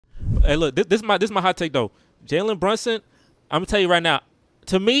Hey, look, this is my hot take though. Jalen Brunson, I'm gonna tell you right now.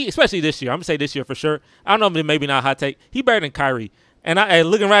 To me, especially this year, I'm gonna say this year for sure. I don't know, maybe not a hot take. He better than Kyrie. And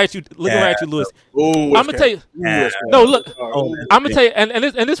looking right at you, Lewis. Ooh, I'm gonna tell you. No, look. I'm gonna tell you, and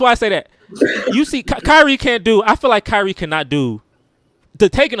this is why I say that. You see, Kyrie can't do. I feel like Kyrie cannot do.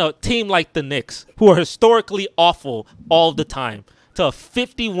 Taking a team like the Knicks, who are historically awful all the time, to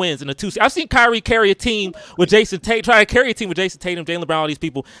 50 wins in a 2 season. I've seen Kyrie carry a team with Jason Tatum, try to carry a team with Jason Tatum, Jalen Brown, all these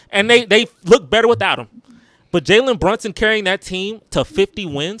people, and they look better without him. But Jalen Brunson carrying that team to 50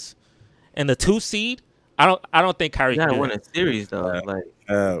 wins and the 2 seed, I don't think Kyrie can win a series though.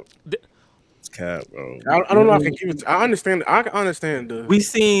 It's cap, bro. I don't know. If I can keep it. I understand the. We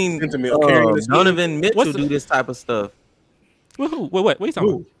seen Donovan Mitchell do this type of stuff. Who? What are you talking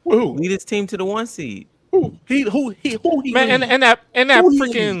about? Who? Lead his team to the 1 seed. Who? Man, and that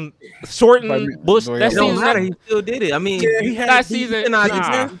freaking shortened Bush. That season, he still did it. I mean, that season, you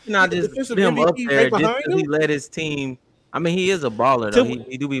cannot just put him up there just because he led his team. I mean, he is a baller though.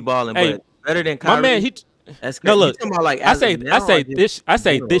 He do be balling, but better than Kyrie. My man, that's no look. I say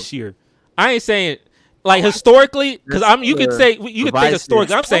this year. I ain't saying like historically, because you could think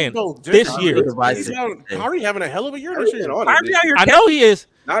historically. I'm saying this year. Kyrie having a hell of a year this year. I know he is.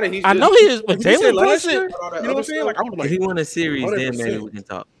 I know he is, but Jalen Brunson. You know what I'm saying? Like, if he won a series, then maybe we can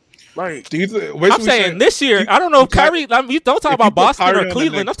talk. Like, I'm saying this year. I don't know if Kyrie. You don't talk about Boston or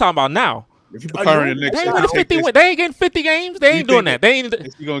Cleveland. I'm talking about now. If you put Kyrie in the Knicks, they ain't getting 50 games. They ain't doing that. They ain't.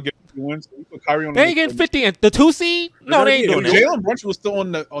 Is he gonna get 50 wins? You put Kyrie on. They ain't getting 50 and the 2 seed. No, they ain't doing that. Jalen Brunson was still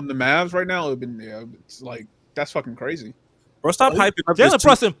on the Mavs right now. It'd been it's like that's fucking crazy. Bro, stop hyping up Jalen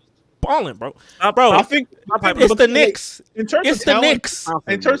Brunson. Balling, bro. I think it's the Knicks. In terms of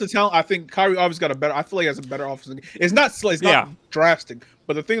talent, I think Kyrie obviously got a better. I feel like he has a better offense. It's not drastic,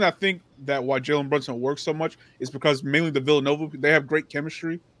 but the thing I think that why Jalen Brunson works so much is because mainly the Villanova, they have great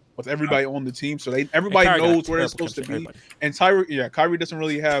chemistry with everybody on the team, so everybody knows where it's supposed to be. And Kyrie doesn't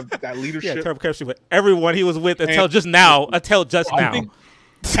really have that leadership. Yeah, terrible chemistry with everyone he was with until just now. Talent,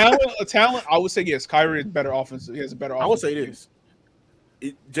 I would say yes. Kyrie is better offense. He has a better offense. I would say this.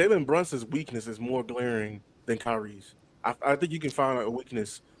 Jalen Brunson's weakness is more glaring than Kyrie's. I think you can find a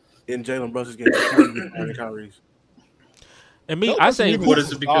weakness in Jalen Brunson's game than Kyrie's. And me, I say, what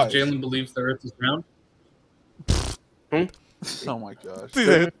is it? Because Jalen believes the Earth is round. Oh my gosh!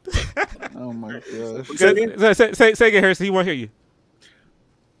 Oh my gosh! Say again, Harrison. He won't hear you.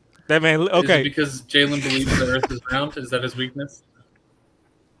 That man. Okay. Is it because Jalen believes the Earth is round? Is that his weakness?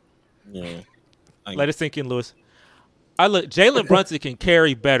 Yeah. Let it sink in, Lewis. Jalen Brunson can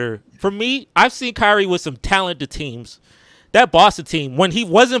carry better. For me, I've seen Kyrie with some talented teams. That Boston team, when he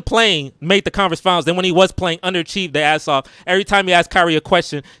wasn't playing, made the conference finals. Then when he was playing, underachieved their ass off. Every time he asked Kyrie a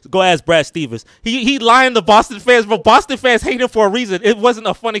question, go ask Brad Stevens. He lying to Boston fans, but Boston fans hate him for a reason. It wasn't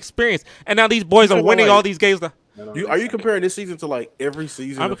a fun experience. And now these boys are winning all these games. Are you comparing this season to like every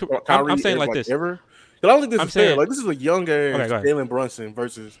season? I'm saying like this. Ever? I don't think this is fair. Like, this is a young ass Jalen Brunson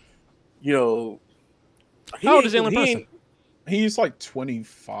versus, how old is Jalen Brunson? He's like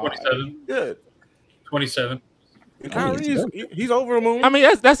 25. 27. Yeah. 27. And Kyrie's he's over the moon. I mean,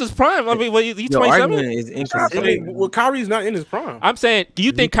 that's his prime. I mean, he's 27. Kyrie's not in his prime. I'm saying, do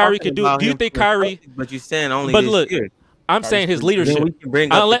you think Kyrie could do? Do you think Kyrie? But you're saying only. But look, I'm saying his leadership.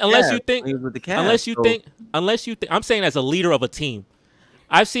 Unless you think, I'm saying as a leader of a team.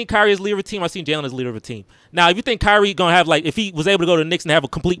 I've seen Kyrie as leader of a team. I've seen Jalen as leader of a team. Now, if you think Kyrie gonna have if he was able to go to the Knicks and have a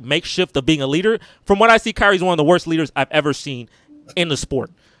complete makeshift of being a leader, from what I see, Kyrie's one of the worst leaders I've ever seen in the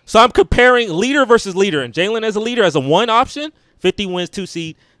sport. So I'm comparing leader versus leader, and Jalen as a leader as a one option, 50 wins, 2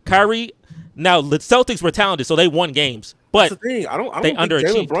 seed. Kyrie, now the Celtics were talented, so they won games. But that's the thing. I don't think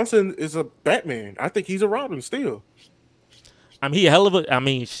Jalen Brunson is a Batman. I think he's a Robin still. I mean, he a hell of a. I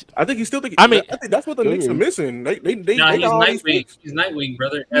mean, I think he's still thinking. I think that's what the Knicks are missing. He's Nightwing. He's Nightwing,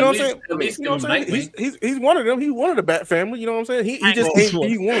 brother. You know what I'm saying? He's one of them. He's one of the Bat family. You know what I'm saying? He just ain't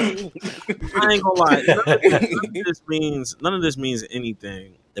be one. I ain't gonna lie. None of this means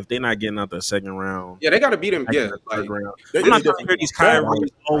anything if they're not getting out the second round. Yeah, they got to beat him. Yeah, I'm not gonna hear these Kyrie.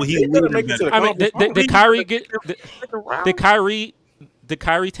 Oh, he's leading. I mean, did Kyrie get? Did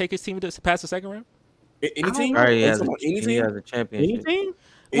Kyrie take his team to pass the second round? Any team? He has a championship. Any team?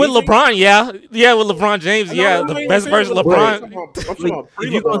 With LeBron, yeah, with LeBron James, the best version of LeBron. If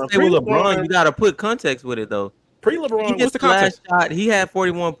you're gonna say with LeBron, you gotta put context with it though. Pre-LeBron, what's the context? Shot, he had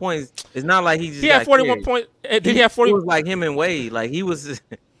 41 points. It's not like he had 41 points. Did he have 40? He was like him and Wade. Like he was.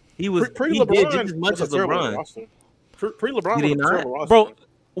 He did just as much as LeBron. Pre-LeBron, bro.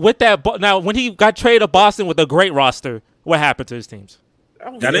 With that, now when he got traded to Boston with a great roster, what happened to his teams?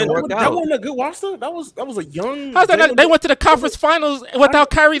 That wasn't a good roster. That was a young. How's that not? They went to the conference finals without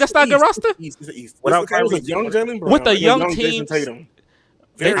Kyrie. That's not a good roster. Without Kyrie, was a young Jalen Brown. With the young team,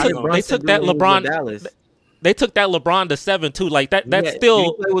 they took that LeBron. They took that LeBron to 7 too. Like that. That's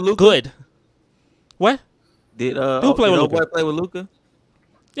still good. What? Did who play with Luka? Play with Luka?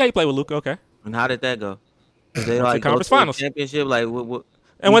 Yeah, he played with Luka. Okay. And how did that go? Did they like conference finals championship? Like what?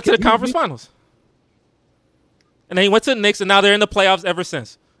 And went to the conference finals. And then he went to the Knicks, and now they're in the playoffs ever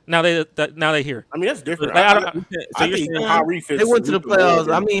since. Now they here. I mean, that's different. Like, so you're saying Kyrie fits. They went to the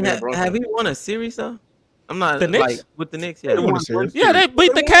playoffs. I mean, have he won a series though? I'm not the Knicks? Like with the Knicks. Yeah, they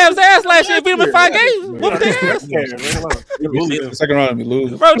beat the Cavs ass last year. Beat them in 5 games. Whooped their ass. The second round, we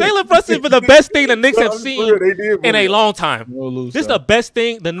lose. Bro, Jalen Brunson has been the best thing the Knicks have seen in a long time. This is the best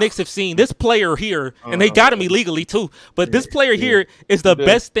thing the Knicks have seen. This player here, and they got him illegally too. But this player here is the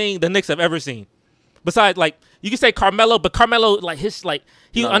best thing the Knicks have ever seen. Besides, like you can say Carmelo, but Carmelo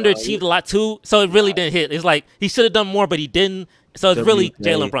he underachieved a lot too. So it really didn't hit. It's like he should have done more, but he didn't. So it's really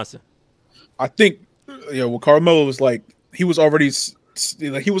Jalen Brunson. I think. Yeah, well, Carmelo was like he was already a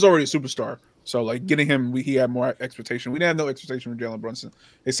superstar. So like getting him, he had more expectation. We didn't have no expectation from Jalen Brunson,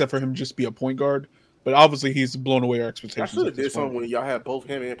 except for him just be a point guard. But obviously, he's blown away our expectations. I should have did something when y'all had both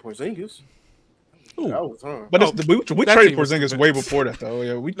him and Porzingis. That was hard. But we traded Porzingis way before that, though.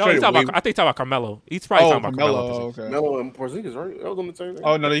 Yeah, I think talking about Carmelo. He's probably talking about Carmelo. Okay. Melo and Porzingis, right? That was on the team.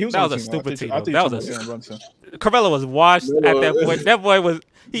 Oh no, he was. That on was a stupid team. That was Carmelo was washed at that point. That boy was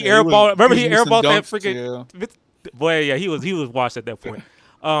airballed. Remember he airballed that freaking boy. Yeah, he was washed at that point.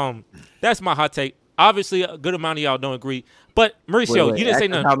 That's my hot take. Obviously, a good amount of y'all don't agree. But Mauricio, you didn't say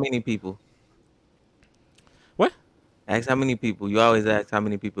nothing. How many people? What? Ask how many people. You always ask how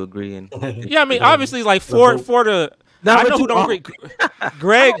many people agree. And yeah, I mean, obviously, like four to. I know who don't agree.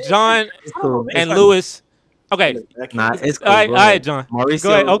 Greg, John, and Lewis. Okay. Nah, it's cool. All right, John. Mauricio,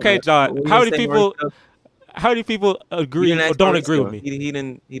 go ahead. Okay, John. How many people? Mauricio? How many people agree or don't agree with me? He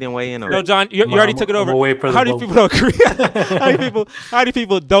didn't weigh in on it. No, John, you already took it over. How many people don't agree? How many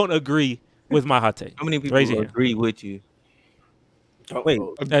people don't agree with my hot take? How many people agree with you? Wait,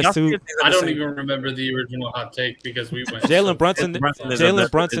 that's two. I don't even remember the original hot take because we went. Jalen Brunson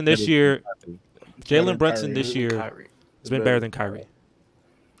this year. Jalen Brunson this year has been better than Kyrie.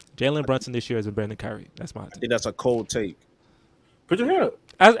 Jalen Brunson this year has been better than Kyrie. That's my hot take. I think that's a cold take. Put your hand up.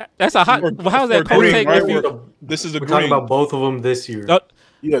 That's a hot. Well, how's that cold take? This is we're talking about both of them this year.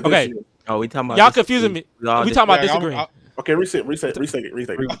 Okay. Oh, we talking about y'all confusing me. We talking about disagreeing. Okay, reset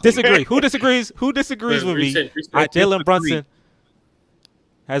it. Disagree. Who disagrees? Who disagrees with me? Jalen Brunson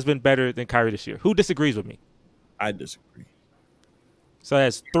has been better than Kyrie this year. Who disagrees with me? I disagree. So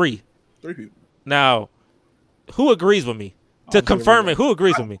that's 3. 3 people. Now, who agrees with me? To confirm it, who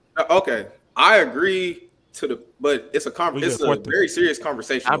agrees with me? Okay, I agree but it's a very serious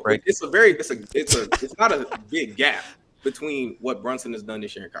conversation. It's not a big gap between what Brunson has done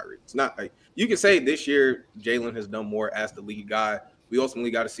this year and Kyrie. It's not like you can say this year Jalen has done more as the lead guy. We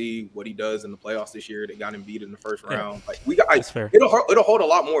ultimately got to see what he does in the playoffs this year. They got him beat in the first round. Like it'll hold a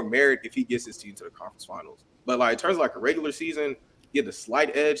lot more merit if he gets his team to the conference finals. But like in terms of like a regular season, get the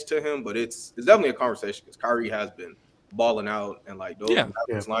slight edge to him. But it's definitely a conversation because Kyrie has been balling out and like those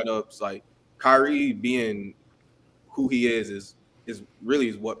lineups. Like Kyrie being who he is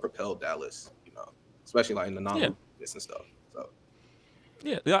really what propelled Dallas. Especially like in the non-business and stuff. So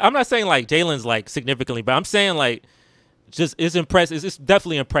yeah, I'm not saying like Jalen's like significantly, but I'm saying like. Just is impressed. It's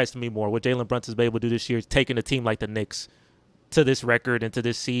definitely impressed me more what Jalen Brunson's been able to do this year, taking a team like the Knicks to this record and to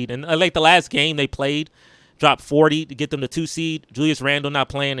this seed. And like the last game they played, dropped 40 to get them the 2 seed. Julius Randle not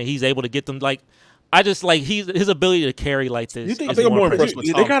playing, and he's able to get them. Like I just like his ability to carry like this. You think I'm more impressed with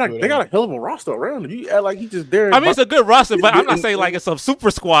they got a hell of a roster around him. You act like he just there. I mean, it's a good roster, but I'm not saying like it's a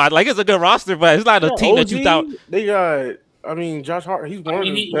super squad. Like it's a good roster, but it's not a team that you thought. They got. I mean, Josh Hart. He's one of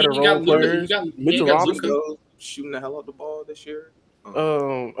the better role players. Mitchell Robinson. Shooting the hell out the ball this year.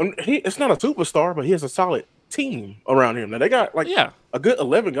 It's not a superstar, but he has a solid team around him. Now they got like a good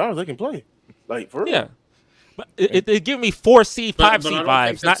 11 guys they can play. Like for real. Yeah. But it give me 4 seed, 5 seed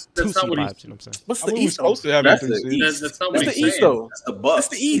vibes, not 2 seed vibes. You know what I'm saying? What's the East? That's the East though. That's the Bucks.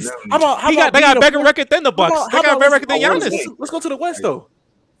 That's the East. They got a better record than the Bucks. They got a better record than Giannis. Let's go to the West though.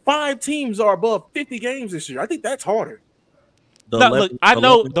 5 teams are above 50 games this year. I think that's harder. Look, I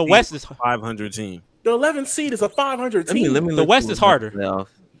know the West is 500 team. The 11th seed is a 500 team. The West is harder.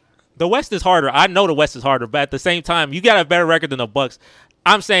 The West is harder. I know the West is harder, but at the same time, you got a better record than the Bucks.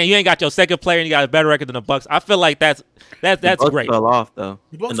 I'm saying you ain't got your second player and you got a better record than the Bucks. I feel like that's great. Fell off though.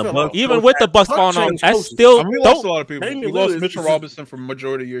 Even with the Bucks falling off, that's still. We lost a lot of people. We lost Mitchell Robinson for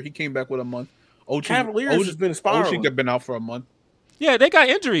majority of the year. He came back with a month. Cavaliers has been spiraling. OG been out for a month. Yeah, they got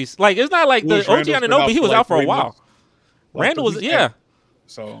injuries. Like it's not like the OG Anunoby. He was out for a while. Randall was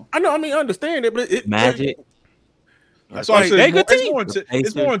So I know. I mean, I understand it, but Magic. So I said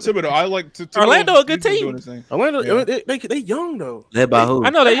it's more intimidating. I like to Orlando a good team. Orlando, they young though. Led by who?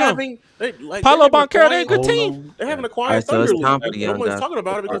 I know they're young. Paulo Banchero, they're a good team. They haven't acquired so Thunder. Nobody's talking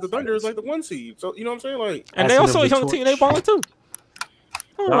about it because the Thunder is like the 1 seed. So you know what I'm saying? Like, and they also a young team. They balling too.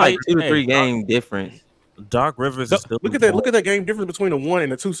 Like 2 to 3 game difference. Doc Rivers is still look at that game difference between the 1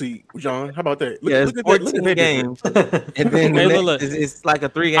 and the 2 seed, John. How about that? Look at 14 games, and then it's like a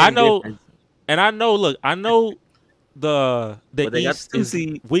 3 game. I know, difference. And I know. Look, I know the East is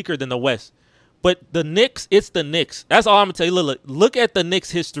weaker than the West, but the Knicks, it's the Knicks. That's all I'm gonna tell you. Look at the Knicks'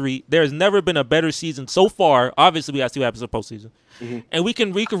 history. There's never been a better season so far. Obviously, we got 2 episodes of postseason, and we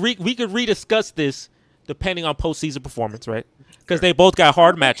could rediscuss this depending on postseason performance, right? Because they both got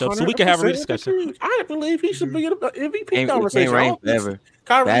hard matchups, so we can have a rediscussion. I believe he should be in the MVP conversation.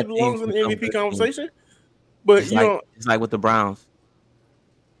 Kyrie belongs in the MVP conversation, but it's like with the Browns.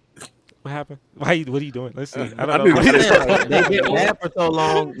 What happened? What are you doing? Let's see. I don't know. They get mad for so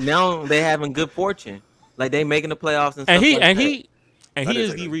long. Now they having good fortune. Like they making the playoffs and he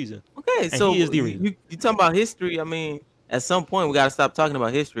is the reason. Okay, so he is the reason. You talking about history? I mean, at some point we got to stop talking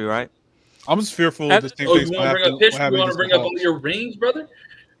about history, right? I'm just fearful of this thing. You want to bring up history? You want to bring up all your rings, brother?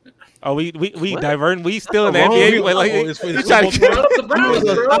 Oh, we diverting. We still in the NBA. It's trying to get the Browns,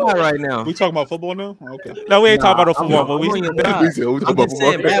 bro. Right now. We talking about football now? Okay. No, we ain't talking about football, but we talking about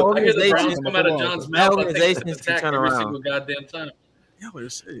football. Organizations come out of John's mouth. Organizations can turn around. Goddamn time. Y'all are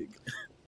sick.